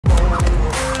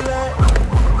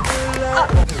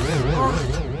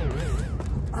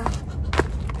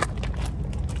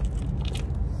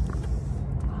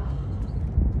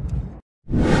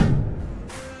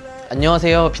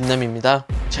안녕하세요, 빛남입니다.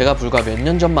 제가 불과 몇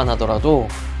년 전만 하더라도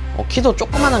키도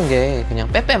조그만한 게 그냥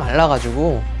빼빼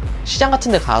말라가지고 시장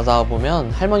같은 데 가다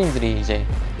보면 할머님들이 이제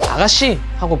아가씨!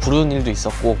 하고 부르는 일도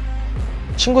있었고,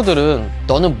 친구들은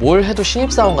너는 뭘 해도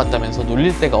신입사원 같다면서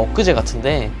놀릴 때가 엊그제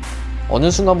같은데, 어느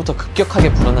순간부터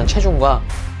급격하게 불어난 체중과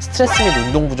스트레스 및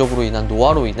운동 부족으로 인한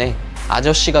노화로 인해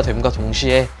아저씨가 됨과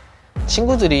동시에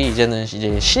친구들이 이제는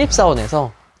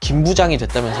신입사원에서 김 부장이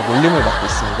됐다면서 놀림을 받고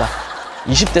있습니다.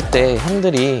 20대 때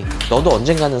형들이 너도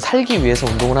언젠가는 살기 위해서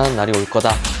운동을 하는 날이 올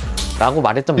거다 라고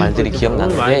말했던 말들이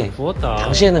기억나는데,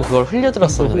 당시에는 그걸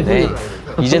흘려들었었는데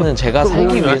이제는 제가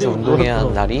살기 위해서 운동해야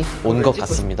하는 날이 온 것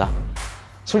같습니다.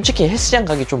 솔직히 헬스장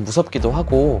가기 좀 무섭기도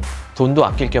하고 돈도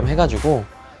아낄 겸 해가지고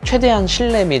최대한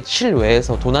실내 및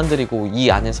실외에서 돈 안 들이고 이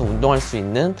안에서 운동할 수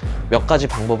있는 몇 가지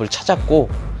방법을 찾았고,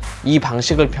 이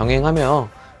방식을 병행하며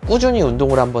꾸준히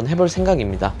운동을 한번 해볼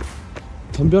생각입니다.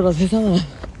 덤벼라 세상아.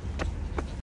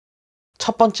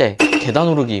 첫 번째, 계단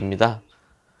오르기입니다.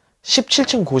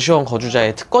 17층 고시원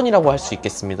거주자의 특권이라고 할 수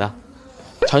있겠습니다.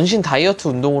 전신 다이어트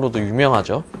운동으로도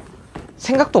유명하죠.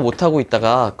 생각도 못하고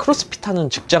있다가 크로스핏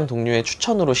하는 직장 동료의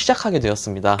추천으로 시작하게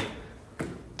되었습니다.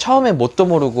 처음에 뭣도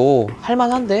모르고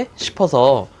할만한데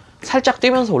싶어서 살짝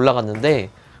뛰면서 올라갔는데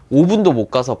 5분도 못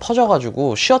가서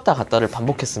퍼져가지고 쉬었다 갔다를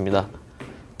반복했습니다.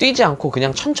 뛰지 않고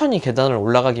그냥 천천히 계단을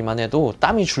올라가기만 해도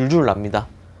땀이 줄줄 납니다.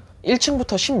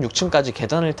 1층부터 16층까지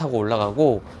계단을 타고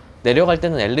올라가고, 내려갈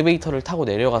때는 엘리베이터를 타고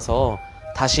내려가서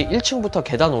다시 1층부터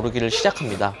계단 오르기를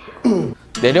시작합니다.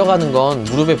 내려가는 건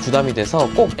무릎에 부담이 돼서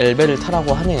꼭 엘베를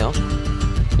타라고 하네요.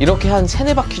 이렇게 한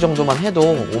 3-4바퀴 정도만 해도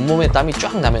온몸에 땀이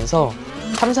쫙 나면서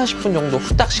 30-40분 정도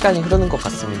후딱 시간이 흐르는 것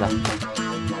같습니다.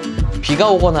 비가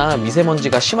오거나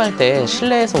미세먼지가 심할 때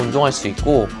실내에서 운동할 수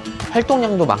있고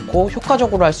활동량도 많고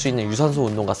효과적으로 할 수 있는 유산소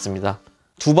운동 같습니다.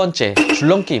 두 번째,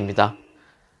 줄넘기입니다.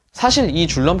 사실 이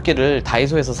줄넘기를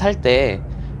다이소에서 살 때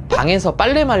방에서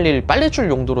빨래 말릴 빨랫줄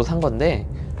용도로 산 건데,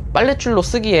 빨랫줄로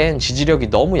쓰기엔 지지력이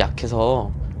너무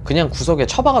약해서 그냥 구석에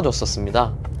처박아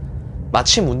뒀었습니다.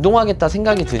 마침 운동하겠다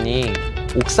생각이 드니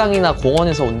옥상이나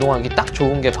공원에서 운동하기 딱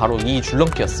좋은 게 바로 이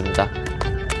줄넘기였습니다.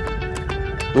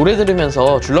 노래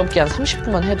들으면서 줄넘기 한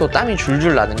 30분만 해도 땀이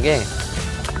줄줄 나는 게,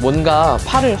 뭔가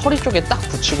팔을 허리 쪽에 딱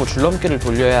붙이고 줄넘기를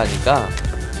돌려야 하니까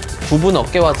부분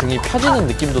어깨와 등이 펴지는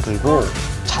느낌도 들고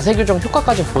자세 교정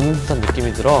효과까지 보는 듯한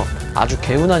느낌이 들어 아주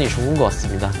개운하니 좋은 것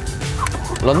같습니다.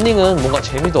 런닝은 뭔가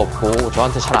재미도 없고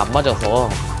저한테 잘 안 맞아서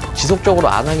지속적으로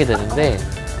안 하게 되는데,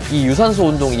 이 유산소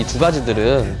운동 이 두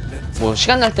가지들은 뭐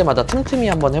시간 날 때마다 틈틈이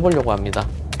한번 해보려고 합니다.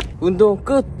 운동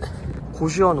끝!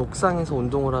 고시원 옥상에서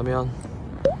운동을 하면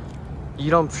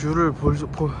이런 뷰를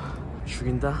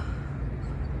죽인다.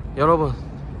 여러분,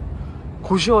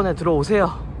 고시원에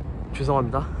들어오세요.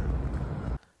 죄송합니다.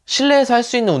 실내에서 할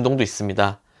수 있는 운동도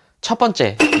있습니다. 첫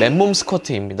번째, 맨몸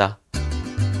스쿼트입니다.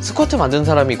 스쿼트 만든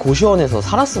사람이 고시원에서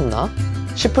살았었나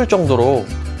싶을 정도로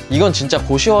이건 진짜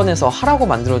고시원에서 하라고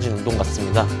만들어진 운동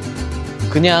같습니다.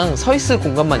 그냥 서 있을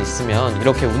공간만 있으면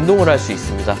이렇게 운동을 할 수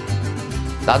있습니다.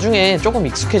 나중에 조금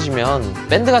익숙해지면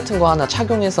밴드 같은 거 하나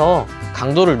착용해서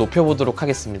강도를 높여보도록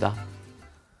하겠습니다.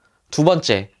 두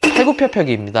번째,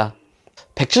 팔굽혀펴기입니다.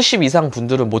 170 이상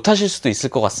분들은 못하실 수도 있을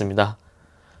것 같습니다.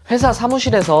 회사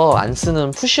사무실에서 안 쓰는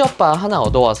푸시업바 하나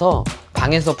얻어와서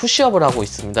방에서 푸시업을 하고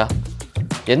있습니다.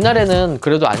 옛날에는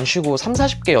그래도 안 쉬고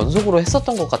 30-40개 연속으로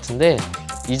했었던 것 같은데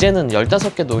이제는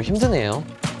 15개도 힘드네요.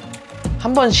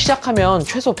 한번 시작하면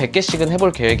최소 100개씩은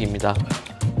해볼 계획입니다.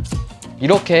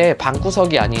 이렇게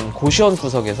방구석이 아닌 고시원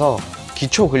구석에서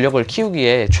기초 근력을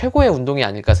키우기에 최고의 운동이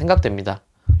아닐까 생각됩니다.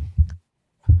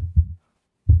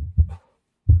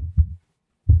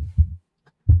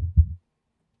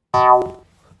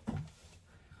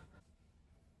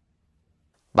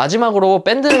 마지막으로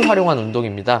밴드를 활용한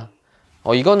운동입니다.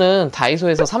 이거는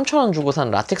다이소에서 3,000원 주고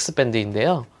산 라텍스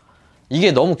밴드인데요.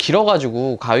 이게 너무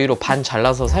길어가지고 가위로 반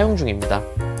잘라서 사용 중입니다.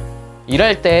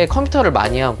 일할 때 컴퓨터를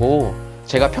많이 하고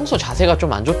제가 평소 자세가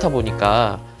좀 안 좋다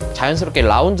보니까 자연스럽게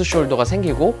라운드 숄더가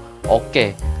생기고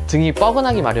어깨, 등이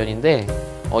뻐근하기 마련인데,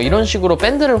 이런 식으로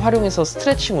밴드를 활용해서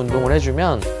스트레칭 운동을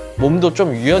해주면 몸도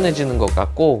좀 유연해지는 것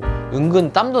같고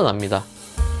은근 땀도 납니다.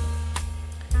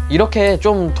 이렇게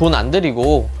좀 돈 안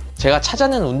들이고 제가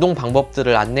찾아낸 운동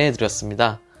방법들을 안내해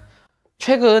드렸습니다.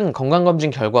 최근 건강검진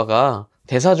결과가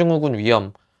대사증후군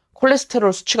위험,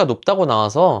 콜레스테롤 수치가 높다고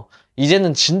나와서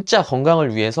이제는 진짜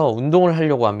건강을 위해서 운동을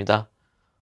하려고 합니다.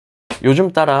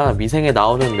 요즘 따라 미생에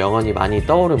나오는 명언이 많이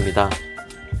떠오릅니다.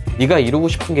 네가 이루고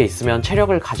싶은 게 있으면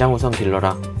체력을 가장 우선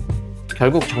길러라.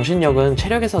 결국 정신력은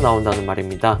체력에서 나온다는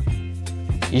말입니다.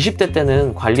 20대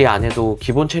때는 관리 안 해도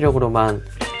기본 체력으로만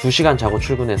 2시간 자고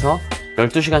출근해서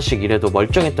 12시간씩 일해도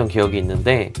멀쩡했던 기억이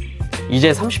있는데,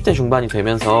 이제 30대 중반이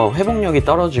되면서 회복력이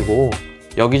떨어지고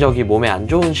여기저기 몸에 안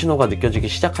좋은 신호가 느껴지기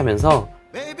시작하면서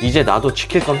이제 나도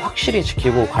지킬 건 확실히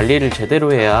지키고 관리를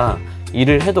제대로 해야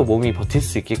일을 해도 몸이 버틸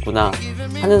수 있겠구나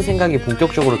하는 생각이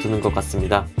본격적으로 드는 것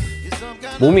같습니다.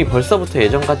 몸이 벌써부터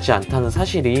예전 같지 않다는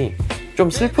사실이 좀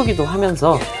슬프기도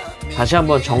하면서 다시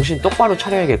한번 정신 똑바로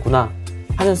차려야겠구나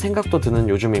하는 생각도 드는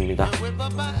요즘입니다.